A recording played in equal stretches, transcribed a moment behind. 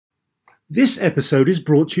This episode is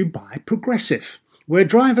brought to you by Progressive, where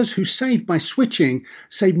drivers who save by switching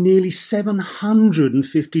save nearly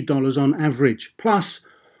 $750 on average. Plus,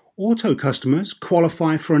 auto customers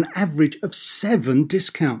qualify for an average of 7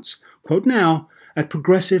 discounts. Quote now at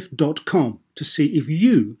progressive.com to see if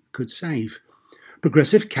you could save.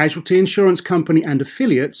 Progressive Casualty Insurance Company and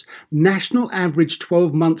affiliates, national average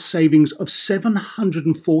 12-month savings of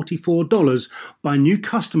 $744 by new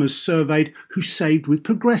customers surveyed who saved with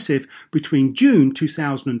Progressive between June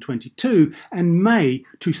 2022 and May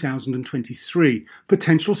 2023.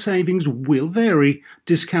 Potential savings will vary.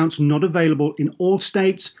 Discounts not available in all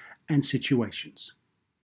states and situations.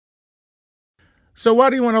 So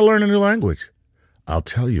why do you want to learn a new language? I'll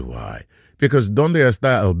tell you why. Because ¿Dónde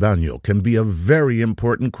está el baño? Can be a very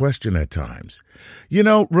important question at times. You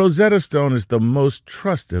know, Rosetta Stone is the most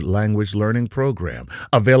trusted language learning program,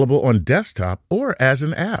 available on desktop or as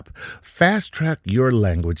an app. Fast-track your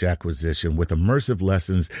language acquisition with immersive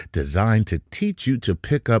lessons designed to teach you to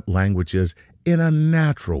pick up languages in a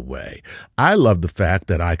natural way. I love the fact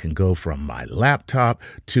that I can go from my laptop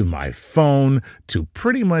to my phone to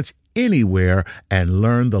pretty much anywhere and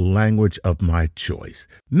learn the language of my choice.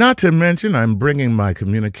 Not to mention, I'm bringing my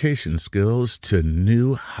communication skills to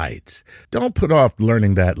new heights. Don't put off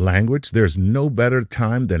learning that language. There's no better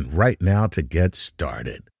time than right now to get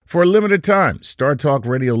started. For a limited time, Star Talk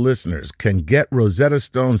Radio listeners can get Rosetta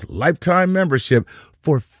Stone's lifetime membership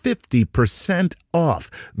for 50% off.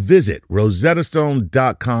 Visit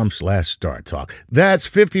rosettastone.com/StarTalk. That's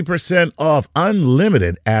 50% off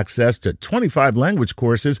unlimited access to 25 language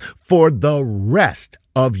courses for the rest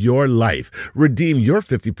of your life. Redeem your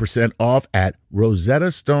 50% off at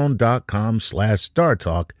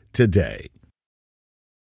rosettastone.com/StarTalk today.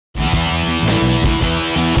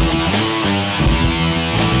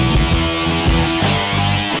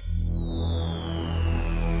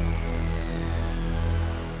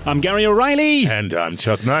 I'm Gary O'Reilly. And I'm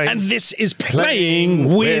Chuck Knight. And this is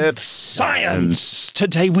Playing with Science.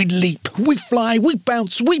 Today we leap, we fly, we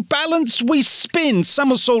bounce, we balance, we spin,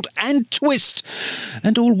 somersault and twist.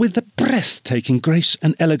 And all with the breathtaking grace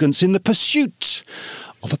and elegance in the pursuit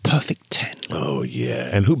of a perfect 10. Oh, yeah.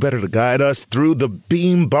 And who better to guide us through the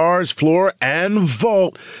beam, bars, floor, and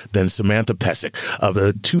vault than Samantha Pesic of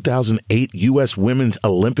the 2008 U.S. Women's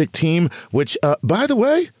Olympic team, which, by the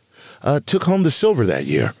way, took home the silver that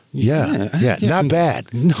year. Yeah. Not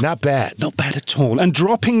bad. Not bad. Not bad at all. And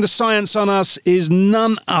dropping the science on us is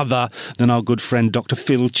none other than our good friend Dr.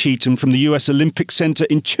 Phil Cheetham from the U.S. Olympic Center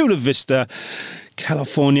in Chula Vista,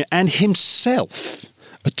 California, and himself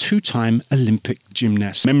a 2-time Olympic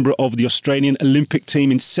gymnast, member of the Australian Olympic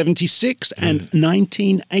team in 76 and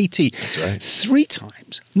 1980. That's right. 3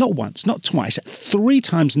 times, not once, not twice, 3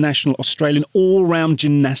 times national Australian all-round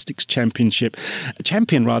gymnastics champion,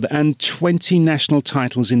 and 20 national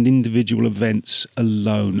titles in individual events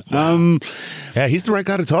alone. Wow. Yeah, he's the right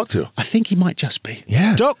guy to talk to. I think he might just be.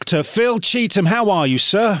 Yeah. Dr. Phil Cheetham, how are you,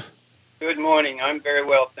 sir? Good morning. I'm very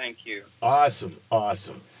well, thank you. Awesome.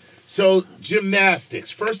 So,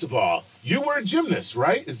 gymnastics. First of all, you were a gymnast,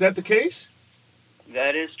 right? Is that the case?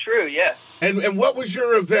 That is true, yes. And what was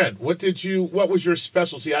your event? What was your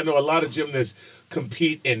specialty? I know a lot of gymnasts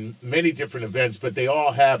compete in many different events, but they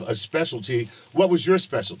all have a specialty. What was your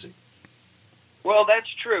specialty? Well, that's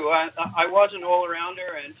true. I was an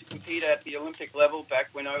all-arounder, and to compete at the Olympic level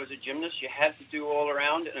back when I was a gymnast, you had to do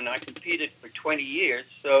all-around, and I competed for 20 years.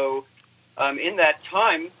 So in that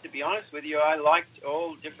time, to be honest with you, I liked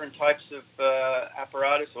all different types of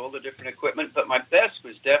apparatus, all the different equipment, but my best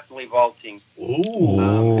was definitely vaulting.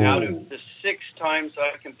 Ooh. Out of the 6 times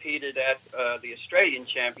I competed at the Australian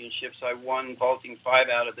Championships, I won vaulting 5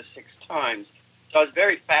 out of the 6 times. So I was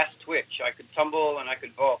very fast twitch. I could tumble and I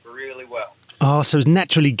could vault really well. Oh, so it's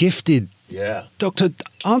naturally gifted. Yeah. Doctor,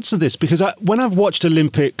 answer this, because when I've watched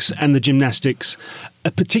Olympics and the gymnastics,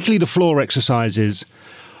 particularly the floor exercises,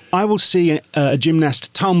 I will see a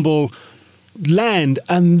gymnast tumble, land,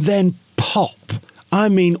 and then pop. I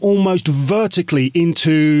mean, almost vertically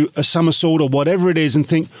into a somersault or whatever it is, and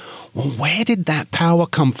think, well, where did that power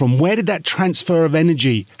come from? Where did that transfer of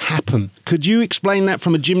energy happen? Could you explain that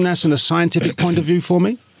from a gymnast and a scientific point of view for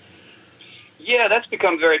me? Yeah, that's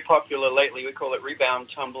become very popular lately. We call it rebound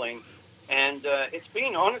tumbling. And it's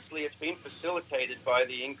been facilitated by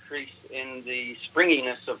the increase in the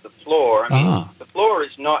springiness of the floor. I mean, the floor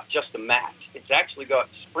is not just a mat. It's actually got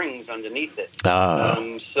springs underneath it.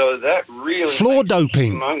 So that really floor makes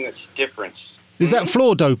doping. A humongous difference. Is that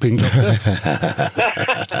floor doping, Doctor?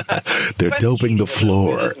 They're doping the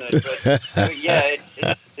floor. But yeah,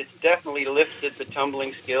 it's definitely lifted the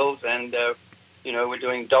tumbling skills, and we're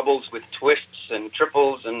doing doubles with twists and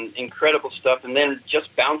triples and incredible stuff, and then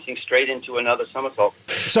just bouncing straight into another somersault.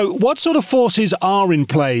 So what sort of forces are in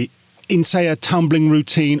play in, say, a tumbling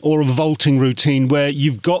routine or a vaulting routine where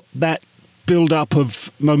you've got that build-up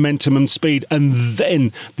of momentum and speed and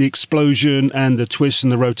then the explosion and the twists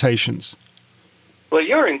and the rotations? Well,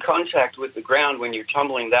 you're in contact with the ground when you're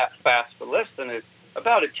tumbling that fast for less than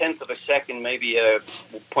about a tenth of a second, maybe a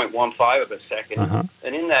 0.15 of a second. Uh-huh.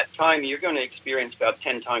 And in that time, you're going to experience about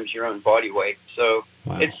 10 times your own body weight. So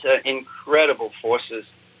It's incredible forces.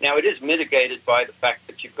 Now, it is mitigated by the fact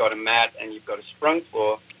that you've got a mat and you've got a sprung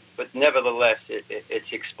floor, but nevertheless,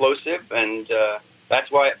 it's explosive, and that's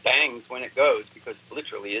why it bangs when it goes, because it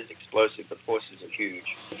literally is explosive. The forces are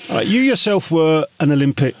huge. You yourself were an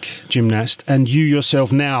Olympic gymnast, and you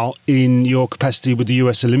yourself now, in your capacity with the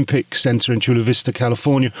U.S. Olympic Center in Chula Vista,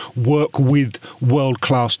 California, work with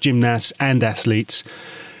world-class gymnasts and athletes.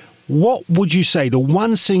 What would you say the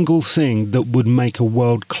one single thing that would make a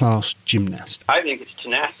world-class gymnast? I think it's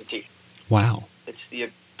tenacity. Wow. It's the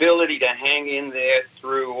ability to hang in there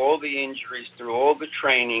through all the injuries, through all the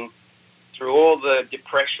training, through all the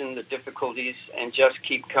depression, the difficulties, and just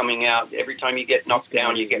keep coming out. Every time you get knocked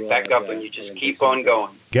down, you get back up, and you just keep on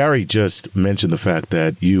going. Gary just mentioned the fact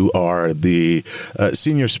that you are the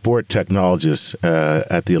senior sport technologist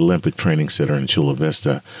at the Olympic Training Center in Chula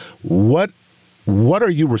Vista. What are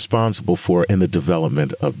you responsible for in the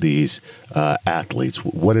development of these athletes?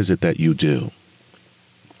 What is it that you do?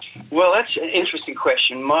 Well, that's an interesting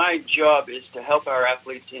question. My job is to help our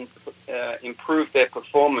athletes improve their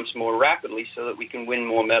performance more rapidly so that we can win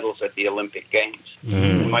more medals at the Olympic Games.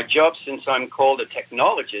 My job, since I'm called a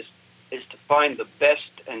technologist, is to find the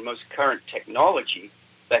best and most current technology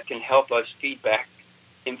that can help us feed back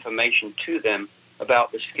information to them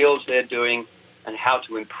about the skills they're doing and how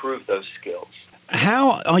to improve those skills.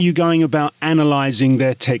 How are you going about analysing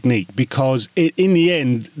their technique? Because in the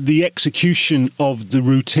end, the execution of the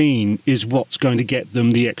routine is what's going to get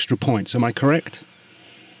them the extra points. Am I correct?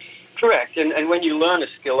 Correct. And when you learn a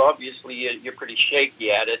skill, obviously you're pretty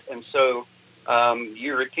shaky at it. And so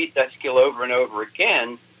you repeat that skill over and over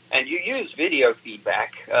again, and you use video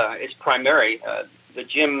feedback. It's primary. The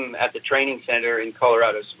gym at the training center in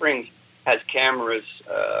Colorado Springs has cameras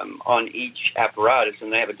on each apparatus,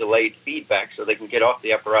 and they have a delayed feedback so they can get off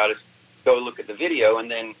the apparatus, go look at the video,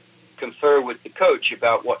 and then confer with the coach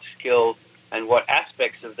about what skill and what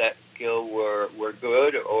aspects of that skill were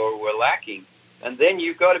good or were lacking. And then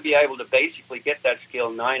you've got to be able to basically get that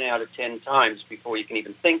skill 9 out of 10 times before you can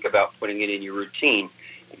even think about putting it in your routine.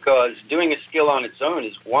 Because doing a skill on its own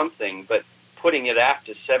is one thing, but putting it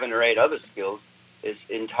after 7 or 8 other skills is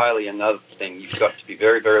entirely another thing. You've got to be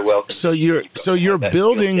very, very well. So you're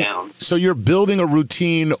building a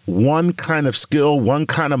routine, one kind of skill, one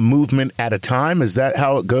kind of movement at a time. Is that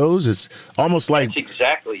how it goes? It's almost like That's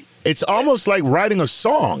exactly. It's almost like writing a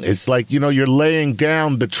song. It's like, you're laying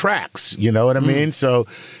down the tracks. You know what I mean? So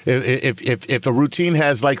if a routine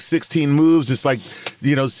has like 16 moves, it's like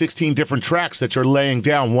 16 different tracks that you're laying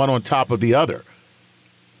down one on top of the other.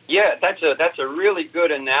 Yeah, that's a really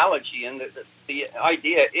good analogy, and the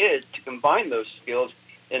idea is to combine those skills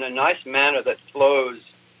in a nice manner that flows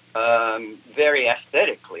very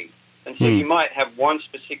aesthetically. And so you might have one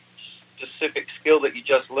specific skill that you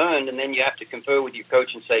just learned, and then you have to confer with your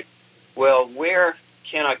coach and say, well, where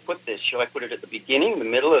can I put this? Should I put it at the beginning, the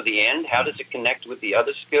middle, or the end? How does it connect with the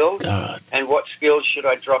other skills? God. And what skills should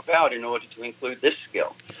I drop out in order to include this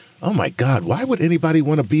skill? Oh, my God. Why would anybody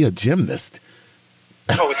want to be a gymnast?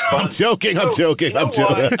 Oh, it's fun. I'm joking.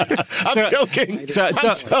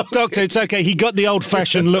 Doctor, it's okay. He got the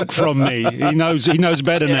old-fashioned look from me. He knows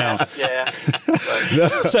better now. Yeah.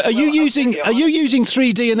 So, are you using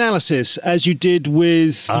 3D analysis as you did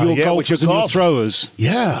with your golfers and your throwers?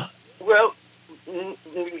 Yeah. Well,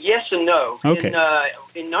 yes and no. Okay.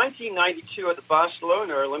 In 1992 at the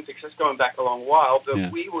Barcelona Olympics, that's going back a long while,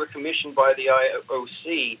 but we were commissioned by the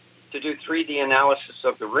IOC to do 3D analysis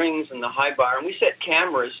of the rings and the high bar. And we set 6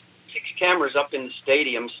 cameras up in the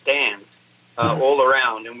stadium stands all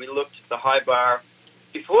around. And we looked at the high bar.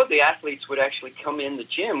 Before the athletes would actually come in the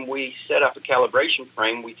gym, we set up a calibration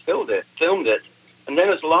frame. We filmed it. And then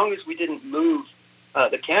as long as we didn't move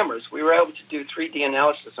the cameras, we were able to do 3D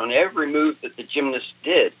analysis on every move that the gymnast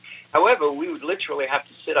did. However, we would literally have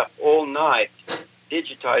to sit up all night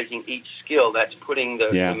digitizing each skill. That's putting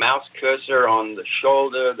the mouse cursor on the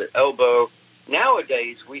shoulder, the elbow.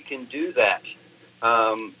 Nowadays, we can do that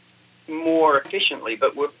more efficiently,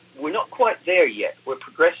 but we're not quite there yet. We're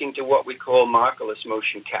progressing to what we call markerless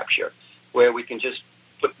motion capture, where we can just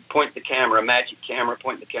point the camera, a magic camera,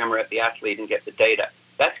 point the camera at the athlete and get the data.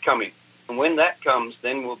 That's coming. And when that comes,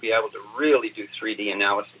 then we'll be able to really do 3D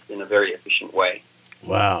analysis in a very efficient way.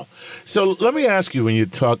 Wow. So let me ask you, when you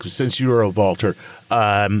talk, since you're a vaulter,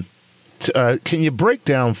 can you break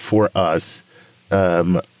down for us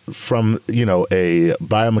from, a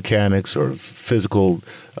biomechanics or physical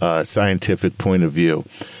scientific point of view,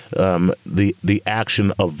 the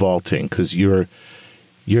action of vaulting? Because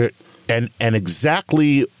and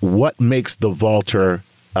exactly what makes the vaulter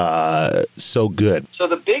so good? So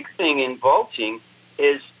the big thing in vaulting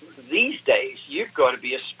is these days you've got to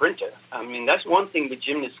be a sprinter. I mean, that's one thing the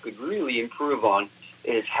gymnasts could really improve on,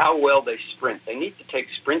 is how well they sprint. They need to take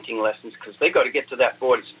sprinting lessons because they got to get to that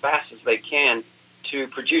board as fast as they can to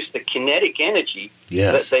produce the kinetic energy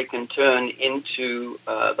that they can turn into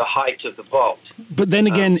the height of the vault. But then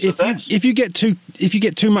again, if you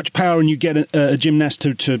get too much power and you get a gymnast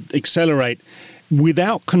to accelerate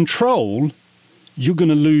without control, you're going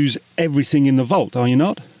to lose everything in the vault, are you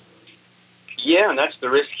not? Yeah, and that's the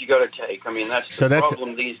risk you got to take. I mean, that's the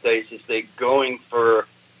problem these days, is they're going for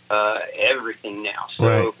everything now.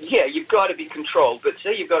 So, yeah, you've got to be controlled. But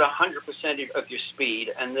say you've got 100% of your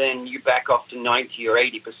speed, and then you back off to 90 or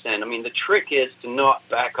 80%. I mean, the trick is to not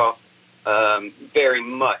back off very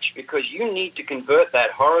much, because you need to convert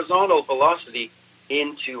that horizontal velocity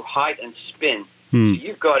into height and spin. So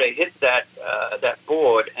you've got to hit that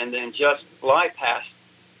board and then just fly past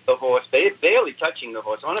the horse, barely touching the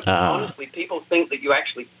horse. Honestly, people think that you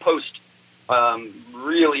actually post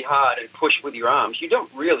really hard and push with your arms. You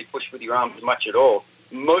don't really push with your arms much at all.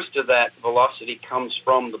 Most of that velocity comes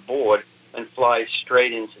from the board and flies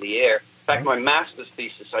straight into the air. In fact, my master's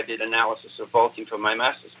thesis, I did analysis of vaulting for my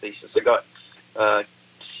master's thesis. I got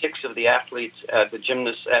 6 of the athletes, the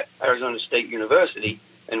gymnasts at Arizona State University,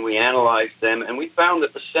 and we analyzed them, and we found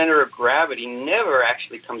that the center of gravity never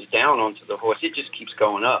actually comes down onto the horse. It just keeps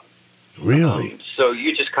going up. Really? So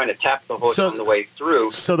you just kind of tap the horse on the way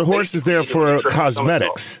through. So the horse is there for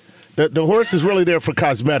cosmetics. The horse is really there for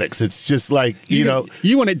cosmetics. It's just like, you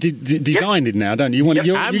want it designed now, don't you? You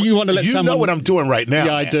want to let someone... You know what I'm doing right now.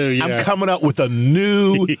 Yeah, I do, yeah. I'm coming up with a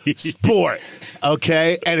new sport,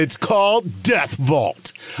 okay? And it's called Death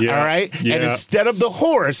Vault, all right? Yeah. And instead of the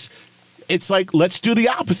horse... It's like, let's do the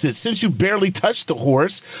opposite. Since you barely touched the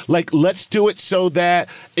horse, let's do it so that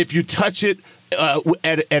if you touch it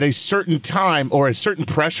at a certain time or a certain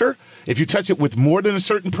pressure, if you touch it with more than a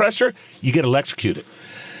certain pressure, you get electrocuted.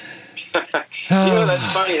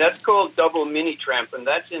 That's funny. That's called double mini tramp, and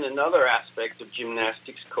that's in another aspect of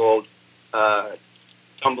gymnastics called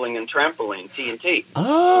tumbling and trampoline, TNT.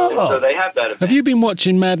 Oh. And so they have that event. Have you been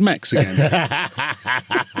watching Mad Max again? Yeah,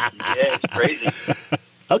 it's crazy.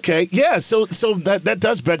 Okay, yeah. So that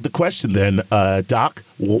does beg the question then, Doc.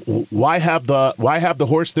 Why have the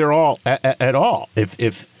horse there at all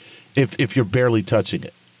if you're barely touching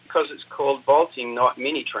it? Because it's called vaulting, not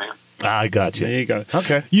mini tramp. I got you. There you go.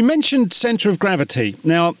 Okay. You mentioned center of gravity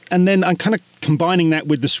now, and then I'm kind of combining that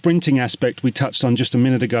with the sprinting aspect we touched on just a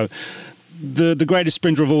minute ago. The greatest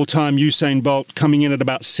sprinter of all time, Usain Bolt, coming in at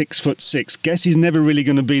about 6'6". Guess he's never really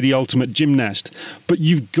going to be the ultimate gymnast. But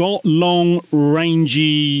you've got long,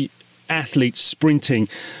 rangy athletes sprinting.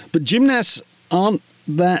 But gymnasts aren't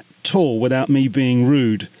that tall, without me being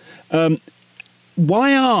rude.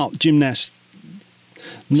 Why are gymnasts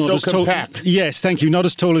not so as tall? compact? Yes, thank you. Not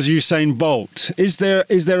as tall as Usain Bolt. Is there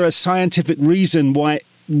a scientific reason why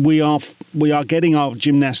we are getting our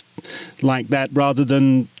gymnasts like that rather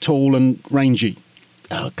than tall and rangy?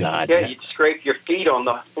 Oh, God. Yeah, you'd scrape your feet on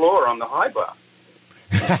the floor on the high bar.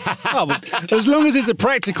 But as long as it's a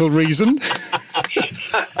practical reason.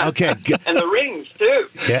 Okay. And the rings, too.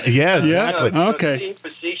 Yeah, exactly. Okay. Being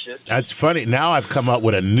facetious. That's funny. Now I've come up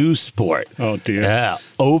with a new sport. Oh, dear. Yeah.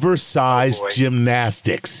 Oversized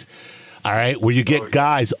gymnastics. All right, where you get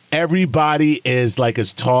guys, everybody is like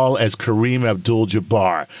as tall as Kareem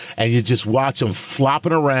Abdul-Jabbar, and you just watch them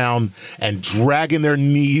flopping around and dragging their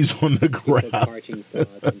knees on the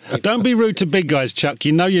ground. Don't be rude to big guys, Chuck.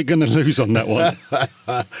 You know you're going to lose on that one.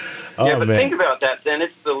 But think about that then.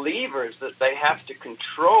 It's the levers that they have to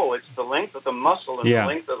control. It's the length of the muscle and the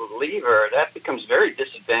length of the lever. That becomes very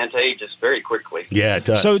disadvantageous very quickly. Yeah, it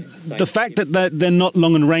does. So the fact that they're not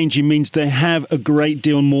long and rangy means they have a great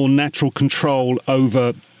deal more natural control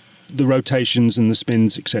over the rotations and the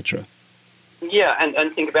spins, etc. Yeah,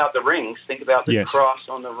 and think about the rings. Think about the cross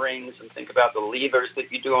on the rings, and think about the levers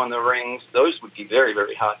that you do on the rings. Those would be very,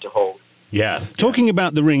 very hard to hold. Yeah. Talking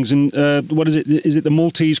about the rings, and what is it? Is it the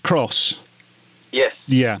Maltese cross? Yes.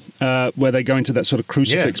 Yeah, where they go into that sort of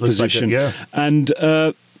crucifix position. Like And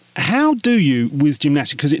how do you, with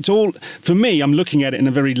gymnastics, because it's all, for me, I'm looking at it in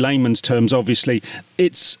a very layman's terms, obviously,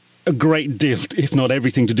 it's a great deal, if not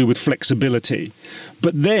everything, to do with flexibility.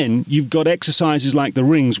 But then you've got exercises like the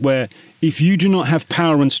rings where if you do not have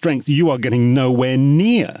power and strength, you are getting nowhere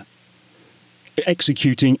near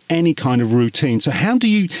executing any kind of routine. So how do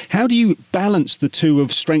you balance the two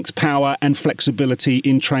of strength, power and flexibility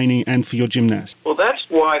in training and for your gymnast? Well, that's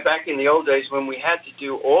why back in the old days when we had to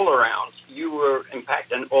do all-arounds, you were, in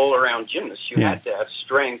fact, an all-around gymnast. You had to have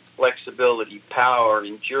strength, flexibility, power,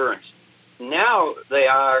 endurance. Now they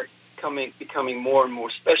are becoming more and more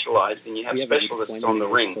specialized, and you have specialists on the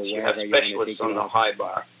rings, you have specialists on the high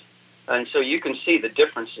bar. And so you can see the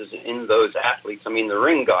differences in those athletes. I mean, the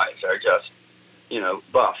ring guys are just,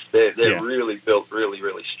 buff. They're really built really,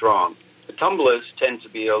 really strong. The tumblers tend to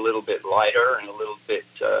be a little bit lighter and a little bit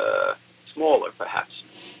smaller, perhaps.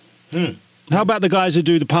 How about the guys who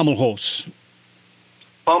do the pommel horse?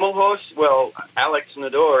 Pommel horse? Well, Alex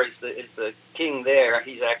Nador is the king there.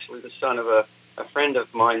 He's actually the son of a friend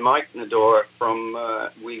of mine, Mike Nador,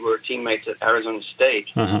 we were teammates at Arizona State.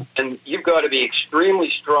 And you've got to be extremely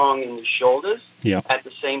strong in the shoulders, at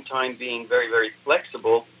the same time being very, very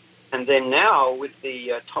flexible. And then now with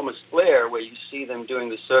the Thomas Blair, where you see them doing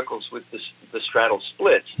the circles with the straddle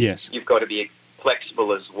splits, you've got to be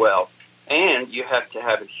flexible as well. And you have to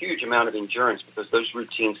have a huge amount of endurance because those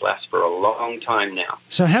routines last for a long time now.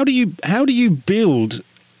 So how do you build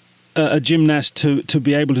a gymnast to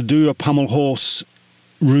be able to do a pommel horse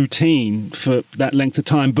routine for that length of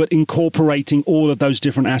time, but incorporating all of those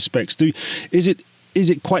different aspects? Is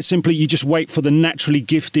it quite simply you just wait for the naturally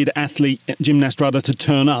gifted gymnast to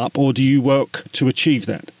turn up, or do you work to achieve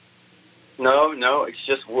that? No, it's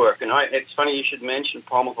just work. And it's funny you should mention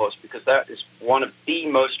pommel horse because that is one of the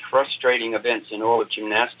most frustrating events in all of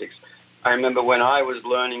gymnastics. I remember when I was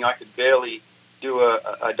learning, I could barely do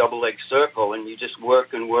a double leg circle, and you just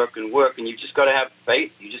work and work and work, and you've just got to have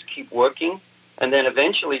faith. You just keep working, and then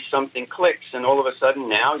eventually something clicks, and all of a sudden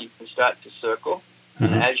now you can start to circle.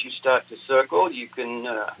 And as you start to circle, you can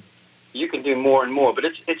do more and more. But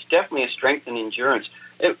it's definitely a strength and endurance.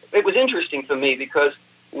 It was interesting for me because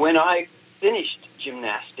when I finished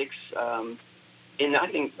gymnastics, I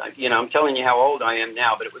think, I'm telling you how old I am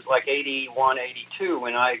now, but it was like 81, 82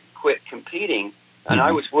 when I quit competing. And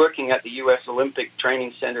I was working at the U.S. Olympic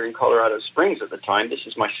Training Center in Colorado Springs at the time. This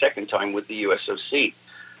is my second time with the USOC.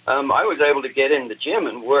 I was able to get in the gym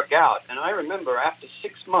and work out. And I remember after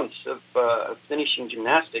 6 months of finishing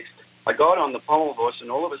gymnastics, I got on the pommel horse, and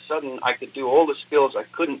all of a sudden I could do all the skills I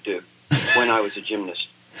couldn't do when I was a gymnast.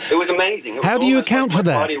 It was amazing. How do you account for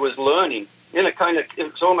that? My body was learning.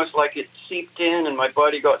 It's almost like it seeped in, and my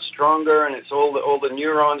body got stronger, and it's all the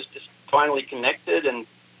neurons just finally connected, and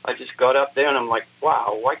I just got up there, and I'm like,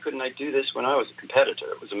 wow, why couldn't I do this when I was a competitor?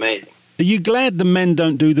 It was amazing. Are you glad the men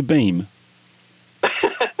don't do the beam?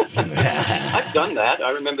 I've done that.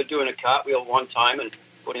 I remember doing a cartwheel one time and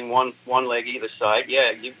putting one leg either side.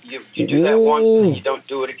 Yeah, you do that once and you don't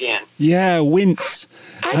do it again. Yeah, wince.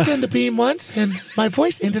 I've done the beam once and my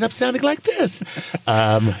voice ended up sounding like this.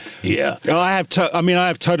 Yeah. I have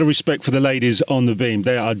total respect for the ladies on the beam.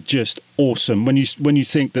 They are just awesome. When you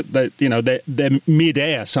think that they're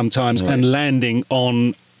mid-air sometimes and landing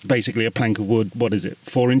on basically a plank of wood. What is it?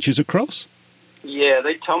 4 inches across? Yeah,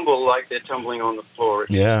 they tumble like they're tumbling on the floor.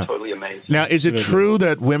 It's totally amazing. Now, is it true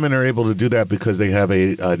that women are able to do that because they have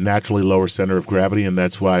a naturally lower center of gravity, and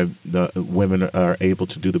that's why the women are able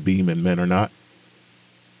to do the beam and men are not?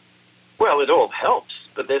 Well, it all helps,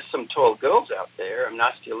 but there's some tall girls out there.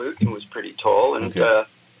 Nastia Lukin was pretty tall, and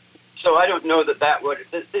so I don't know that would.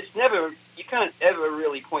 There's never. You can't ever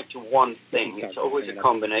really point to one thing. It's always a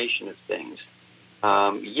combination of things.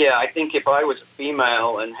 I think if I was a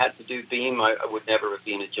female and had to do beam, I would never have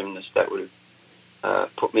been a gymnast. That would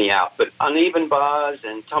have put me out. But uneven bars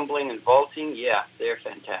and tumbling and vaulting, they're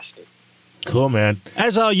fantastic. Cool, man.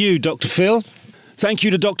 As are you, Dr. Phil. Thank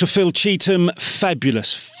you to Dr. Phil Cheetham.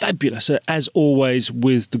 Fabulous, as always,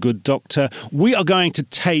 with the good doctor. We are going to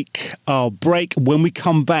take our break. When we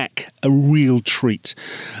come back, a real treat.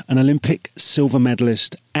 An Olympic silver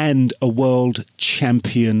medalist and a world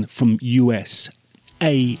champion from USA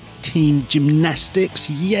Team Gymnastics.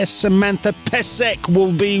 Yes, Samantha Pesek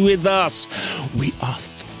will be with us. We are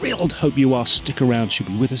thrilled. Hope you are. Stick around. She'll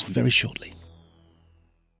be with us very shortly.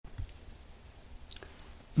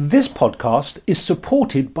 This podcast is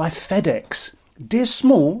supported by FedEx. Dear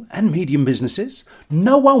small and medium businesses,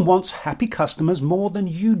 no one wants happy customers more than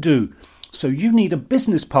you do. So you need a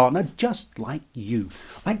business partner just like you,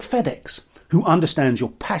 like FedEx, who understands your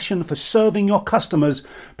passion for serving your customers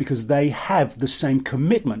because they have the same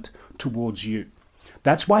commitment towards you.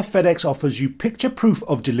 That's why FedEx offers you picture proof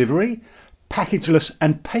of delivery, packageless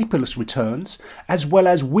and paperless returns, as well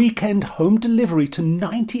as weekend home delivery to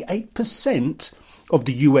 98% of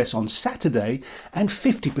the US on Saturday and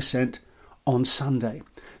 50% on Sunday.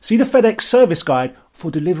 See the FedEx service guide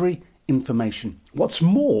for delivery information. What's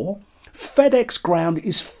more, FedEx Ground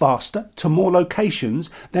is faster to more locations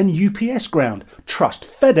than UPS Ground. Trust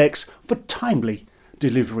FedEx for timely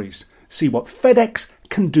deliveries. See what FedEx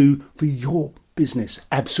can do for your business.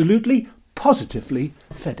 Absolutely, positively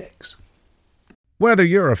FedEx. Whether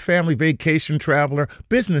you're a family vacation traveler,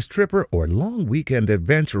 business tripper, or long weekend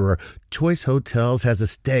adventurer, Choice Hotels has a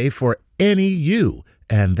stay for any you.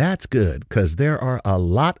 And that's good, because there are a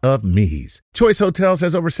lot of me's. Choice Hotels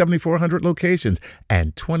has over 7,400 locations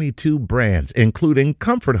and 22 brands, including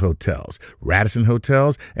Comfort Hotels, Radisson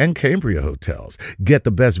Hotels, and Cambria Hotels. Get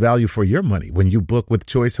the best value for your money when you book with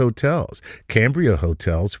Choice Hotels. Cambria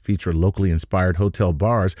Hotels feature locally inspired hotel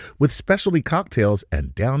bars with specialty cocktails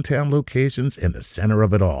and downtown locations in the center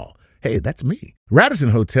of it all. Hey, that's me. Radisson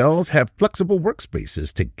Hotels have flexible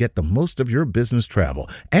workspaces to get the most of your business travel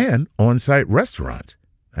and on-site restaurants.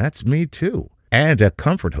 That's me too. And at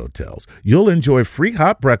Comfort Hotels, you'll enjoy free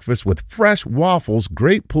hot breakfast with fresh waffles,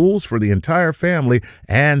 great pools for the entire family,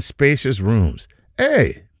 and spacious rooms.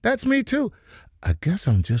 Hey, that's me too. I guess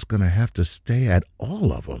I'm just going to have to stay at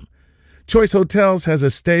all of them. Choice Hotels has a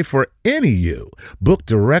stay for any you. Book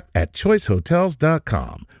direct at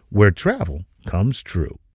choicehotels.com, where travel comes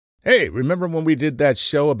true. Hey, remember when we did that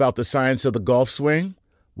show about the science of the golf swing?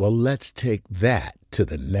 Well, let's take that to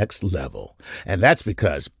the next level. And that's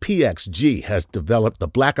because PXG has developed the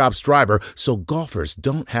Black Ops driver so golfers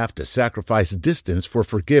don't have to sacrifice distance for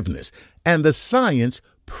forgiveness. And the science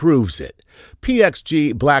proves it.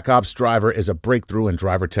 PXG Black Ops driver is a breakthrough in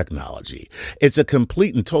driver technology. It's a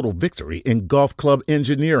complete and total victory in golf club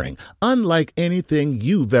engineering, unlike anything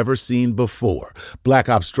you've ever seen before. Black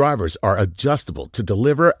Ops drivers are adjustable to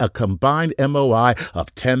deliver a combined MOI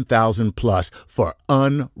of 10,000 plus for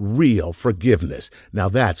unreal forgiveness. Now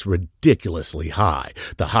that's ridiculously high.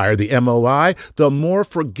 The higher the MOI, the more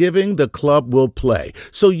forgiving the club will play.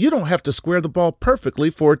 So you don't have to square the ball perfectly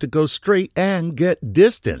for it to go straight and get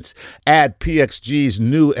distance. Add PXG's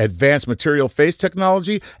new advanced material face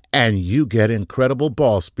technology, and you get incredible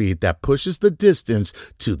ball speed that pushes the distance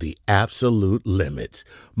to the absolute limits.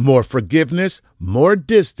 More forgiveness, more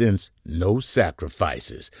distance, no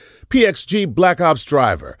sacrifices. PXG Black Ops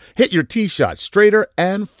driver. Hit your tee shot straighter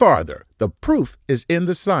and farther. The proof is in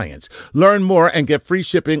the science. Learn more and get free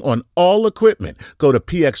shipping on all equipment. Go to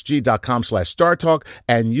pxg.com/StarTalk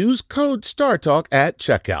and use code StarTalk at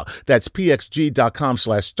checkout. That's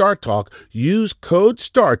pxg.com/StarTalk. Use code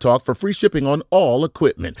StarTalk for free shipping on all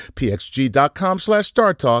equipment.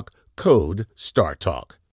 pxg.com/StarTalk, code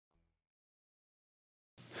StarTalk.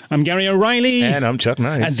 I'm Gary O'Reilly. And I'm Chuck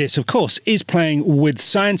Nice. And this, of course, is Playing with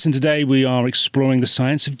Science. And today we are exploring the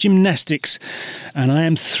science of gymnastics. And I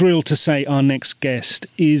am thrilled to say our next guest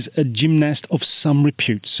is a gymnast of some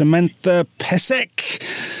repute, Samantha Pesek,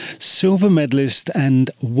 silver medalist and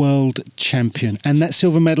world champion. And that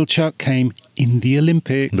silver medal, Chuck, came in the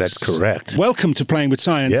Olympics. That's correct. Welcome to Playing with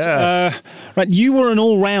Science. Yes. Right, you were an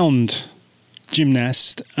all-round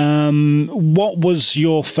gymnast. What was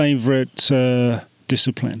your favourite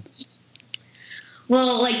discipline?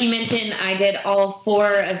 Well, like you mentioned, I did all 4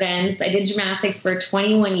 events. I did gymnastics for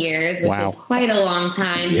 21 years, which is quite a long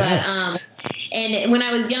time. Yes. But and when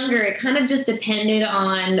I was younger, it kind of just depended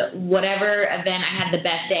on whatever event I had the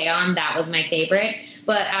best day on. That was my favorite.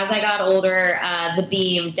 But as I got older, the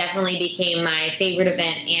beam definitely became my favorite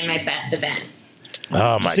event and my best event.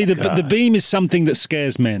 Oh my God. The beam is something that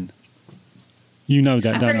scares men. You know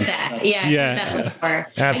that, don't you? I've heard that. Yeah, I've heard that before.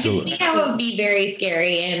 Absolutely. I can see how it would be very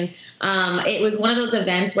scary. And it was one of those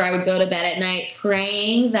events where I would go to bed at night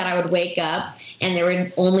praying that I would wake up and there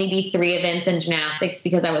would only be 3 events in gymnastics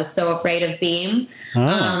because I was so afraid of beam.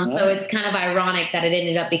 So it's kind of ironic that it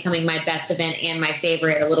ended up becoming my best event and my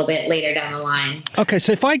favorite a little bit later down the line. Okay,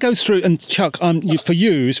 so if I go through, and Chuck, for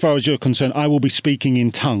you, as far as you're concerned, I will be speaking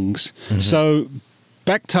in tongues. Mm-hmm. So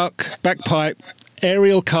back tuck, back pipe,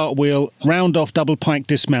 aerial cartwheel, round off, double pike,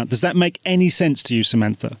 dismount. Does that make any sense to you,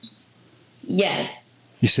 Samantha? Yes.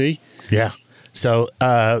 You see? Yeah. So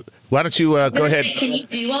why don't you go ahead? Can you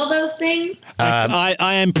do all those things? I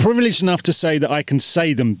am privileged enough to say that I can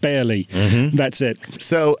say them barely. Mm-hmm. That's it.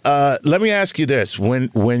 So let me ask you this: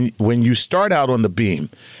 when you start out on the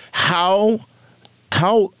beam, how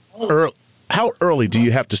early do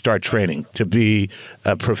you have to start training to be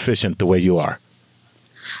proficient the way you are?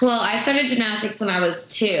 Well, I started gymnastics when I was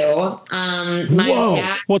 2.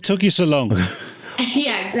 What took you so long?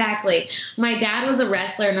 Yeah, exactly. My dad was a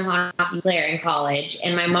wrestler and a hockey player in college,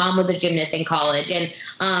 and my mom was a gymnast in college. And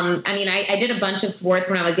I did a bunch of sports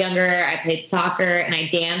when I was younger. I played soccer and I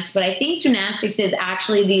danced, but I think gymnastics is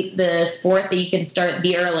actually the sport that you can start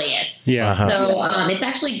the earliest. Yeah. So it's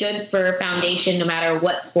actually good for foundation no matter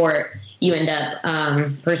what sport you end up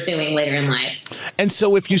pursuing later in life. And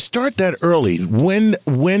so if you start that early, when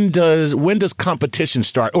does competition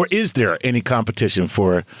start, or is there any competition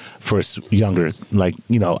for younger, like,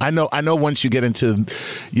 I know once you get into,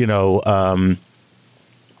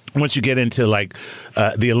 once you get into like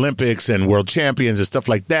the Olympics and world champions and stuff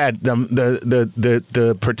like that,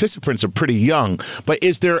 the participants are pretty young, but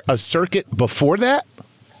is there a circuit before that?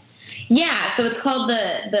 Yeah, so it's called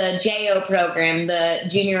the JO program, the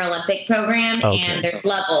Junior Olympic program, and there's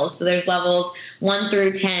levels. So there's levels 1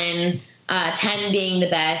 through 10, 10 being the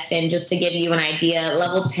best. And just to give you an idea,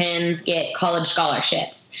 level 10s get college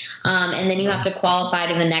scholarships. And then you have to qualify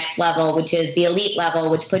to the next level, which is the elite level,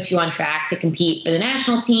 which puts you on track to compete for the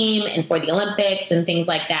national team and for the Olympics and things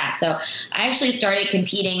like that. So I actually started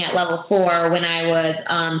competing at level 4 when I was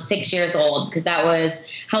 6 years old, because that was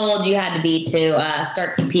how old you had to be to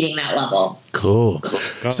start competing that level. Cool.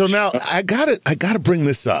 So now I gotta bring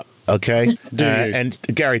this up, okay? And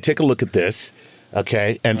Gary, take a look at this.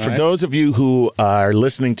 Okay. And for those of you who are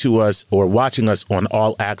listening to us or watching us on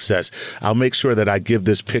All Access, I'll make sure that I give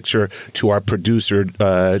this picture to our producer,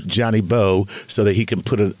 Johnny Bowe, so that he can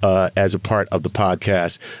put it as a part of the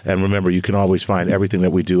podcast. And remember, you can always find everything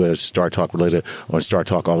that we do as Star Talk related on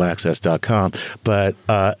StarTalkAllAccess.com. But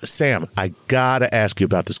Sam, I got to ask you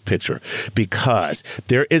about this picture, because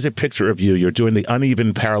there is a picture of you. You're doing the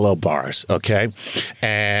uneven parallel bars. Okay.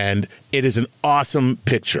 And it is an awesome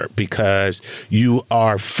picture because you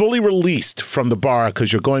are fully released from the bar,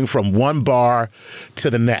 because you're going from one bar to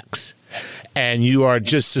the next, and you are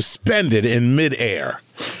just suspended in midair.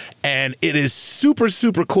 And it is super,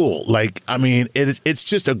 super cool. Like, I mean, it's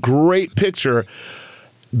just a great picture.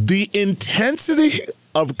 The intensity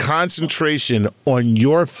of concentration on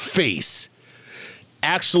your face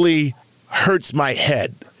actually hurts my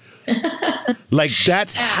head. Like,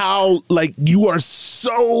 that's how, like, you are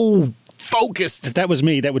so focused. If that was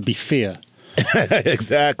me, that would be fear.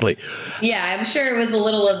 Exactly. Yeah, I'm sure it was a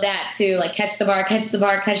little of that too. Like, catch the bar, catch the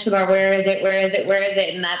bar, catch the bar. Where is it? Where is it? Where is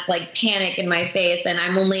it? And that's like panic in my face. And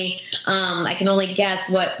I'm only, I can only guess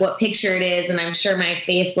what picture it is. And I'm sure my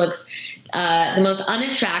face looks the most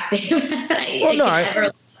unattractive.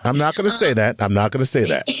 I'm not going to say that. I'm not going to say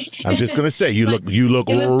that. I'm just going to say you look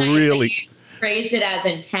really. Nice, phrased it as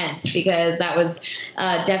intense, because that was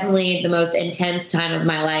definitely the most intense time of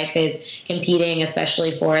my life, is competing,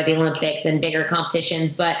 especially for the Olympics and bigger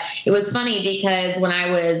competitions. But it was funny because when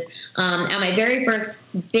I was at my very first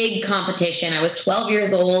big competition, I was 12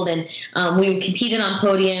 years old, and we competed on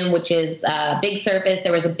podium, which is a big surface.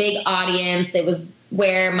 There was a big audience. It was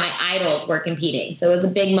where my idols were competing. So it was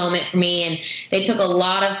a big moment for me, and they took a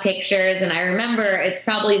lot of pictures. And I remember, it's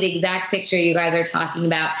probably the exact picture you guys are talking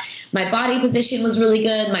about. My body position was really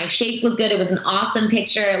good. My shape was good. It was an awesome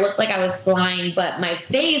picture. It looked like I was flying, but my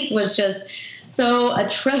face was just so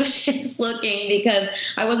atrocious looking, because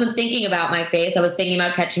I wasn't thinking about my face. I was thinking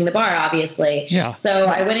about catching the bar, obviously. Yeah. So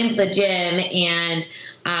I went into the gym, and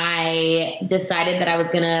I decided that I was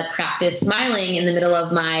going to practice smiling in the middle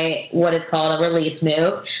of my what is called a release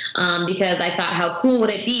move, because I thought, how cool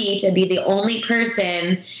would it be to be the only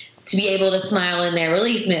person to be able to smile in their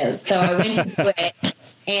release moves? So I went into it,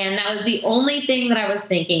 and that was the only thing that I was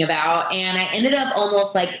thinking about. And I ended up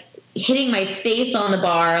almost like hitting my face on the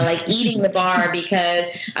bar, like eating the bar, because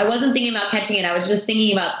I wasn't thinking about catching it. I was just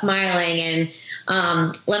thinking about smiling. And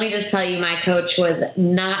let me just tell you, my coach was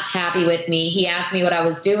not happy with me. He asked me what I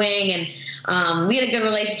was doing, and we had a good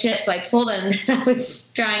relationship. So I told him that I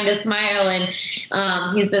was trying to smile, and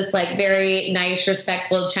he's this like very nice,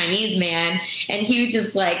 respectful Chinese man. And he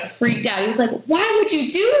just like freaked out. He was like, why would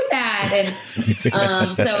you do that? And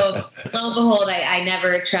so lo and behold, I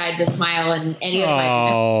never tried to smile in any of my.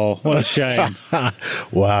 Oh, what a shame.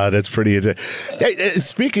 Wow, that's pretty. Hey,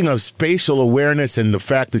 speaking of spatial awareness and the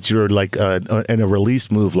fact that you're like in a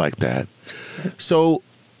release move like that. So,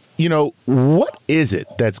 what is it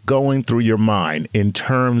that's going through your mind in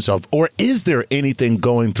terms of, or is there anything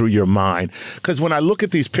going through your mind? Because when I look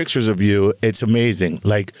at these pictures of you, it's amazing.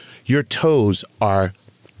 Like, your toes are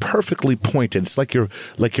perfectly pointed. It's like your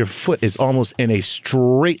foot is almost in a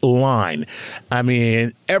straight line. I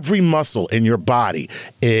mean, every muscle in your body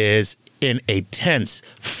is in a tense,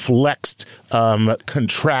 flexed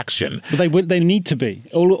contraction. But they need to be.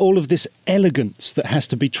 All of this elegance that has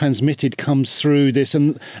to be transmitted comes through this,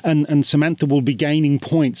 and Samantha will be gaining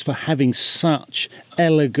points for having such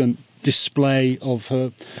elegant display of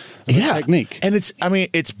her technique. And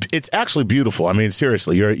it's actually beautiful. I mean,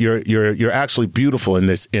 seriously, you're actually beautiful in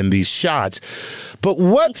these shots. But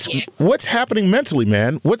what's happening mentally,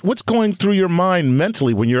 man? What's going through your mind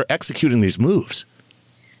mentally when you're executing these moves?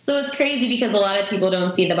 So it's crazy because a lot of people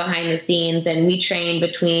don't see the behind the scenes, and we train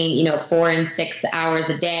between 4 and 6 hours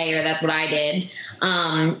a day, or that's what I did.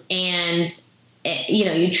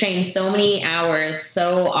 You train so many hours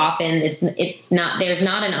so often. There's not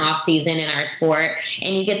an off season in our sport,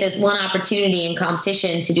 and you get this one opportunity in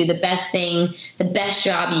competition to do the best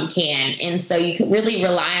job you can. And so you can really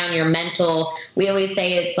rely on your mental. We always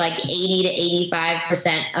say it's like 80 to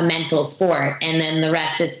 85% a mental sport, and then the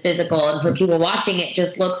rest is physical. And for people watching, it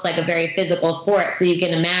just looks like a very physical sport. So you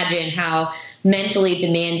can imagine how mentally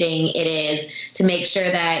demanding it is to make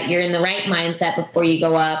sure that you're in the right mindset before you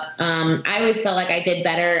go up. I always felt like I did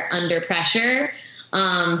better under pressure.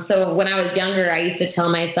 So when I was younger, I used to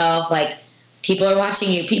tell myself, like, people are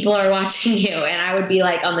watching you, and I would be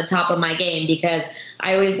like on the top of my game because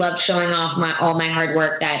I always loved showing off all my hard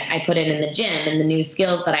work that I put in the gym and the new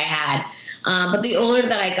skills that I had. But the older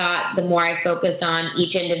that I got, the more I focused on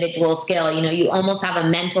each individual skill. You almost have a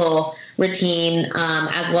mental routine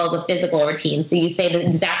as well as a physical routine. So you say the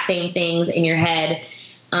exact same things in your head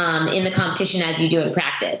in the competition as you do in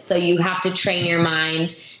practice. So you have to train your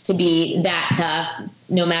mind to be that tough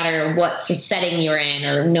no matter what setting you're in,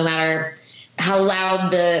 or no matter how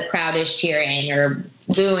loud the crowd is cheering or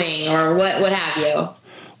booing or what have you.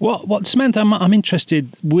 What Samantha, I'm interested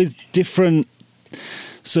with different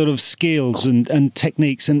sort of skills and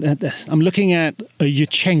techniques, and I'm looking at a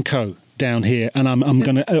Yurchenko down here, and I'm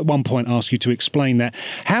going to at one point ask you to explain that.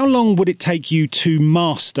 How long would it take you to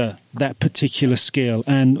master that particular skill,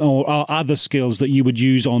 or other skills that you would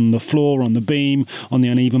use on the floor, on the beam, on the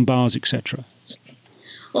uneven bars, etc.?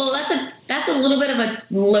 Well, that's a little bit of a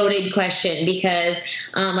loaded question because,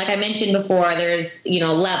 like I mentioned before, there's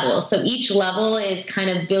levels. So each level is kind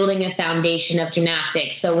of building a foundation of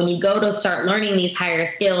gymnastics. So when you go to start learning these higher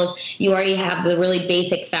skills, you already have the really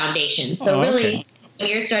basic foundation. So really, when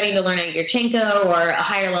you're starting to learn a Yurchenko or a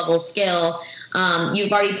higher level skill,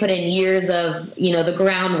 you've already put in years of the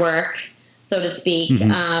groundwork, so to speak,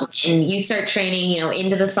 and you start training,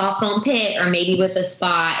 into the soft foam pit or maybe with a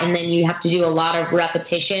spot, and then you have to do a lot of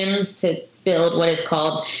repetitions to build what is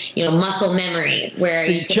called, muscle memory. Where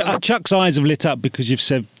Chuck's eyes have lit up because you've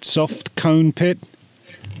said soft cone pit.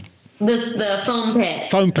 The foam pit.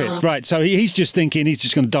 Foam pit, right. So he's just thinking he's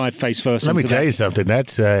just going to dive face first. Let me tell you something.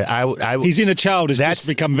 That's his inner child has just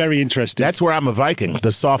become very interested. That's where I'm a Viking,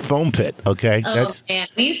 the soft foam pit, okay? Oh, man.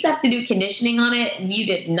 We used to have to do conditioning on it. You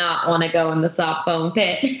did not want to go in the soft foam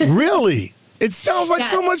pit. Really? It sounds like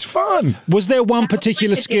so much fun. Was there one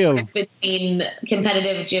particular skill between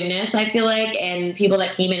competitive gymnasts, I feel like, and people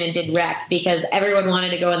that came in and did rec, because everyone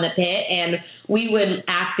wanted to go in the pit, and we would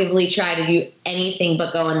actively try to do anything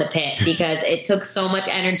but go in the pit because it took so much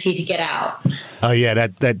energy to get out. Oh yeah,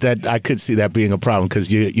 that I could see that being a problem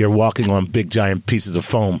because you're walking on big giant pieces of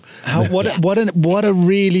foam. What a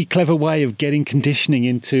really clever way of getting conditioning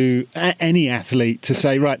into any athlete to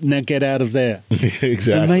say, right, now get out of there.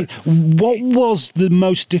 Exactly. What was the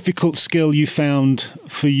most difficult skill you found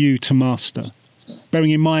for you to master? Bearing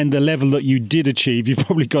in mind the level that you did achieve, you've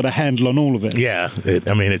probably got a handle on all of it. Yeah,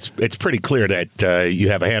 it's pretty clear that you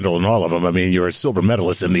have a handle on all of them. I mean, you're a silver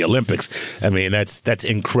medalist in the Olympics. I mean, that's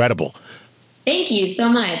incredible. Thank you so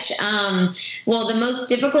much. Well, the most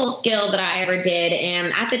difficult skill that I ever did,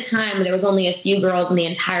 and at the time there was only a few girls in the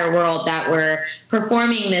entire world that were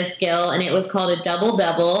performing this skill, and it was called a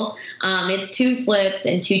double-double. It's 2 flips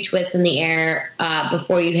and 2 twists in the air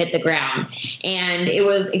before you hit the ground. And it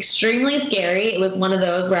was extremely scary. It was one of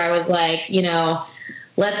those where I was like,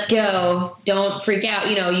 let's go. Don't freak out.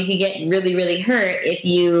 You can get really, really hurt if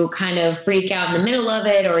you kind of freak out in the middle of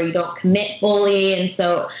it or you don't commit fully. And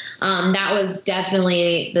so that was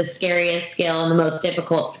definitely the scariest skill and the most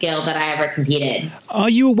difficult skill that I ever competed. Are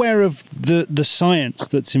you aware of the science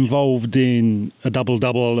that's involved in a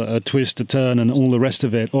double-double, a twist, a turn, and all the rest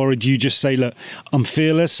of it? Or do you just say, look, I'm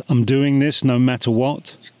fearless, I'm doing this no matter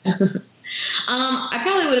what? I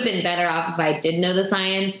probably would have been better off if I did know the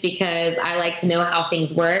science because I like to know how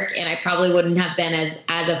things work, and I probably wouldn't have been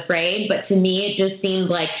as afraid. But to me, it just seemed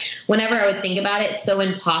like whenever I would think about it, so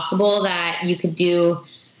impossible that you could do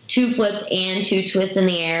 2 flips and 2 twists in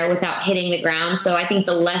the air without hitting the ground. So I think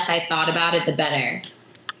the less I thought about it, the better.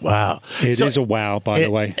 Wow. It is a wow, by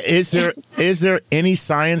the way. Is there any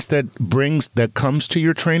science that comes to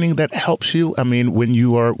your training that helps you? I mean, when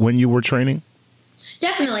you were training?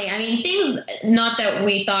 Definitely. I mean, things, not that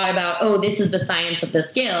we thought about, oh, this is the science of the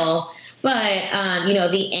skill, but,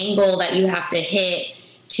 the angle that you have to hit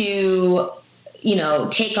to,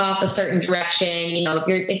 take off a certain direction.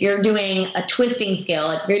 If you're doing a twisting skill,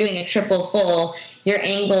 if you're doing a triple full, your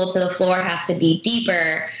angle to the floor has to be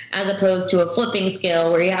deeper as opposed to a flipping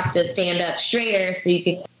skill where you have to stand up straighter so you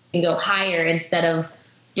can go higher instead of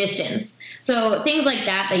distance. So things like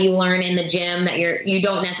that you learn in the gym that you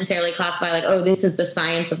don't necessarily classify like, oh, this is the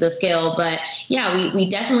science of the skill. But yeah, we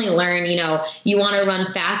definitely learn, you want to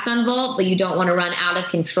run fast on vault, but you don't want to run out of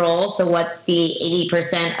control. So what's the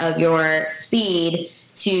 80% of your speed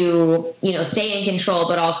to, stay in control,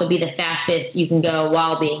 but also be the fastest you can go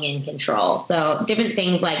while being in control. So different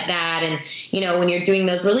things like that. And, when you're doing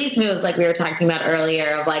those release moves, like we were talking about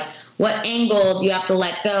earlier, of like, what angle do you have to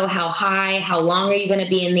let go? How high? How long are you going to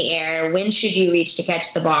be in the air? When should you reach to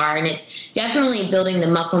catch the bar? And it's definitely building the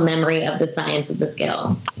muscle memory of the science of the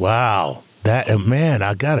skill. Wow. Man,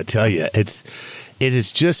 I got to tell you, it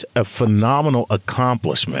is just a phenomenal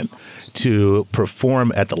accomplishment to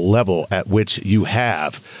perform at the level at which you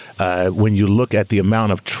have when you look at the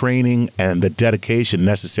amount of training and the dedication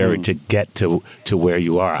necessary to get to where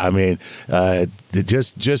you are. I mean,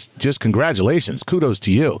 just congratulations. Kudos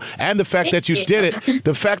to you. And the fact that you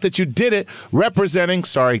did it, representing,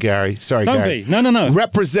 sorry, Gary. No.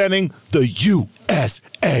 Representing the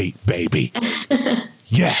USA, baby.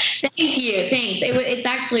 Yeah. Thank you. Thanks. It's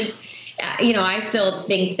actually, I still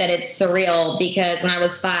think that it's surreal because when I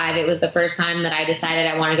was 5, it was the first time that I decided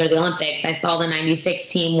I wanted to go to the Olympics. I saw the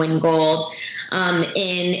 96 team win gold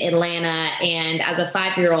in Atlanta. And as a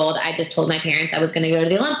 5-year-old, I just told my parents I was going to go to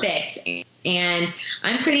the Olympics. And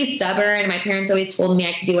I'm pretty stubborn. My parents always told me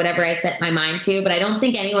I could do whatever I set my mind to, but I don't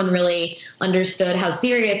think anyone really understood how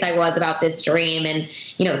serious I was about this dream. And,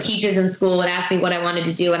 teachers in school would ask me what I wanted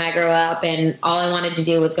to do when I grew up, and all I wanted to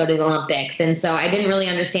do was go to the Olympics. And so I didn't really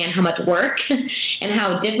understand how much work and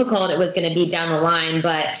how difficult it was going to be down the line,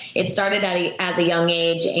 but it started as a young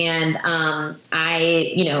age. And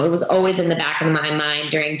it was always in the back of my mind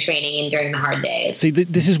during training and during the hard days. See,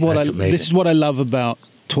 this is what I love about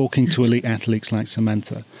talking to elite athletes like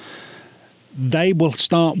Samantha. They will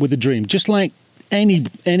start with a dream, just like any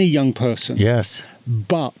young person. Yes.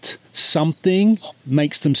 But something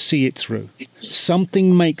makes them see it through.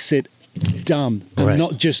 Something makes it done, and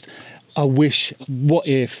not just a wish, what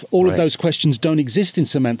if. All of those questions don't exist in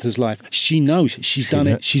Samantha's life. She knows. She's done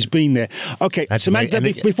it. She's been there. Okay, Samantha,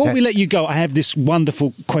 before we let you go, I have this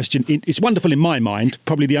wonderful question. It's wonderful in my mind,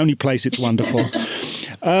 probably the only place it's wonderful.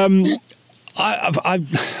 At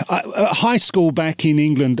high school back in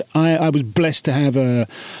England, I was blessed to have a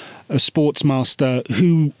sports master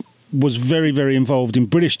who was very, very involved in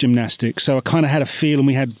British gymnastics. So I kind of had a feel, and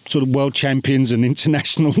we had sort of world champions and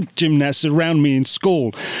international gymnasts around me in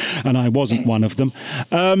school, and I wasn't one of them.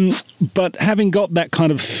 But having got that kind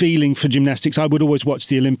of feeling for gymnastics, I would always watch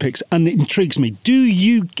the Olympics, and it intrigues me. Do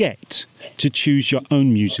you get to choose your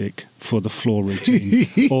own music for the floor routine,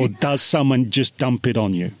 or does someone just dump it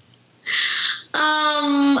on you?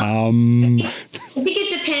 I think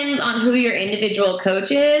it depends on who your individual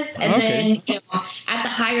coach is. And then, at the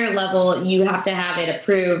higher level, you have to have it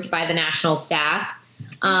approved by the national staff.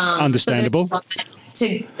 Understandable. So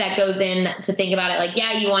that goes in to think about it. Like,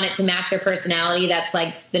 yeah, you want it to match your personality. That's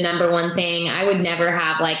like the number one thing. I would never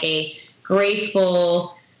have like a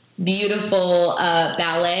graceful, beautiful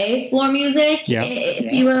ballet floor music,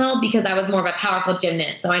 if you will, because I was more of a powerful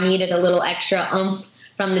gymnast. So I needed a little extra oomph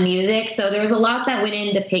from the music. So there was a lot that went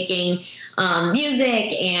into picking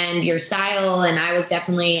music and your style. And I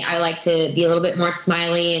like to be a little bit more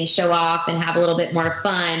smiley and show off and have a little bit more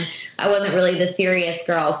fun. I wasn't really the serious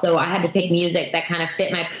girl. So I had to pick music that kind of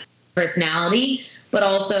fit my personality, but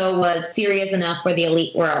also was serious enough for the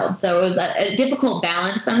elite world. So it was a difficult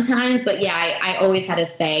balance sometimes. But yeah, I always had a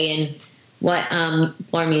say in what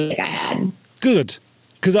floor music I had. Good.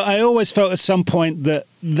 Because I always felt at some point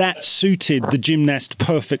that suited the gymnast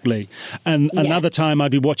perfectly. And another time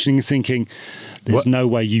I'd be watching and thinking, there's no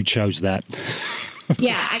way you chose that.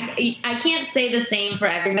 Yeah, I can't say the same for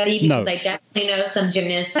everybody because I definitely know some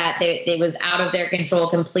gymnasts that they was out of their control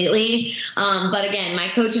completely. But again, my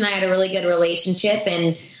coach and I had a really good relationship,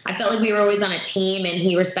 and I felt like we were always on a team, and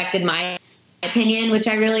he respected my opinion, which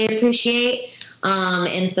I really appreciate.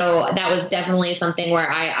 And so that was definitely something where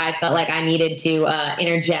I felt like I needed to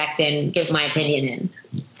interject and give my opinion in.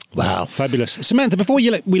 Wow. Fabulous. Samantha, before we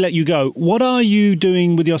let you go, what are you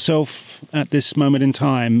doing with yourself at this moment in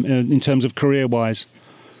time in terms of career-wise?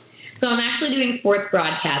 So I'm actually doing sports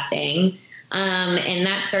broadcasting. And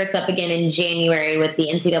that starts up again in January with the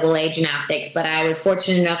NCAA gymnastics. But I was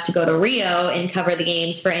fortunate enough to go to Rio and cover the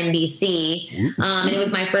games for NBC. And it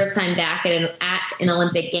was my first time back at an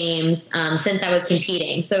Olympic Games since I was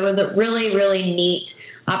competing. So it was a really, really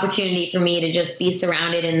neat opportunity for me to just be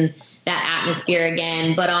surrounded in that atmosphere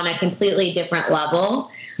again, but on a completely different level.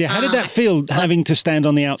 Yeah, how did that feel, having to stand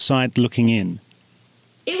on the outside looking in?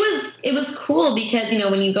 It was cool because,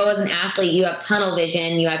 when you go as an athlete, you have tunnel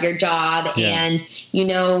vision, you have your job, and you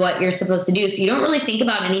know what you're supposed to do. So you don't really think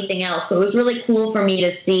about anything else. So it was really cool for me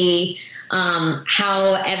to see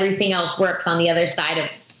how everything else works on the other side of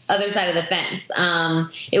the fence.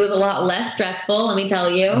 It was a lot less stressful, let me tell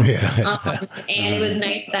you. Yeah. And it was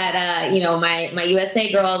nice that, my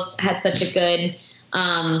USA girls had such a good,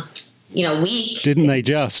 week. Didn't they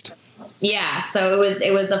just? Yeah, so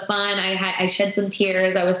it was a fun. I shed some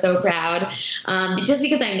tears. I was so proud, just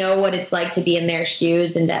because I know what it's like to be in their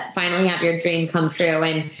shoes and to finally have your dream come true.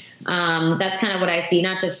 And that's kind of what I see,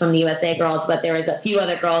 not just from the USA girls, but there was a few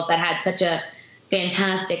other girls that had such a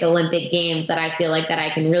fantastic Olympic Games that I feel like that I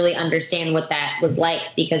can really understand what that was like,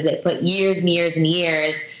 because they put years and years and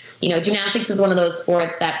years. Gymnastics is one of those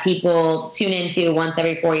sports that people tune into once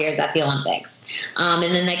every 4 years at the Olympics. And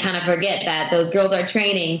then they kind of forget that those girls are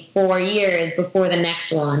training 4 years before the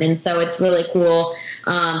next one. And so it's really cool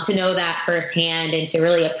to know that firsthand and to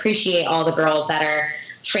really appreciate all the girls that are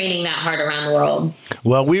training that hard around the world.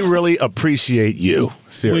 Well, we really appreciate you.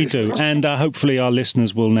 Seriously. We do. And hopefully our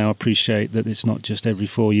listeners will now appreciate that it's not just every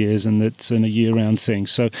 4 years and that it's a year-round thing.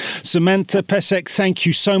 So, Samantha Pesek, thank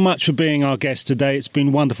you so much for being our guest today. It's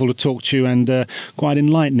been wonderful to talk to you and quite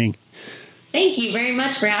enlightening. Thank you very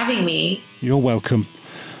much for having me. You're welcome.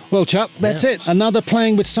 Well, Chuck, that's it. Another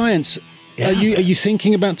Playing with Science. Yeah. Are you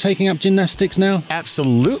thinking about taking up gymnastics now?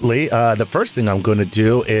 Absolutely. The first thing I'm going to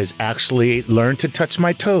do is actually learn to touch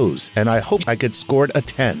my toes, and I hope I get scored a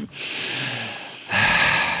 10.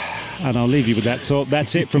 And I'll leave you with that thought.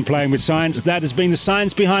 That's it from Playing with Science. That has been the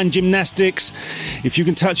science behind gymnastics. If you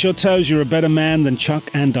can touch your toes, you're a better man than Chuck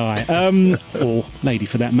and I. Or lady,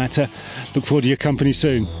 for that matter. Look forward to your company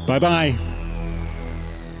soon. Bye-bye.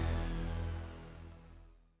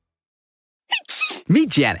 Meet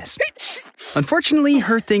Janice. Unfortunately,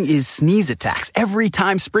 her thing is sneeze attacks every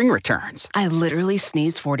time spring returns. I literally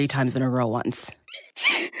sneezed 40 times in a row once.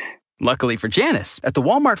 Luckily for Janice, at the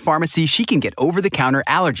Walmart pharmacy, she can get over-the-counter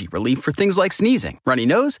allergy relief for things like sneezing, runny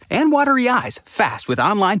nose, and watery eyes fast with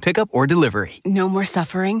online pickup or delivery. No more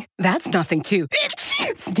suffering? That's nothing to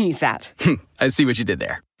sneeze at. I see what you did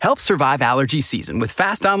there. Help survive allergy season with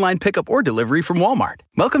fast online pickup or delivery from Walmart.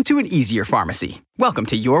 Welcome to an easier pharmacy. Welcome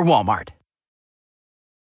to your Walmart.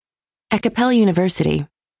 At Capella University,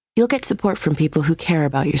 you'll get support from people who care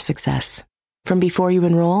about your success. From before you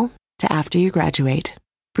enroll to after you graduate,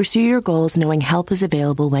 pursue your goals knowing help is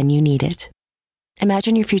available when you need it.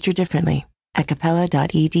 Imagine your future differently at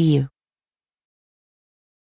capella.edu.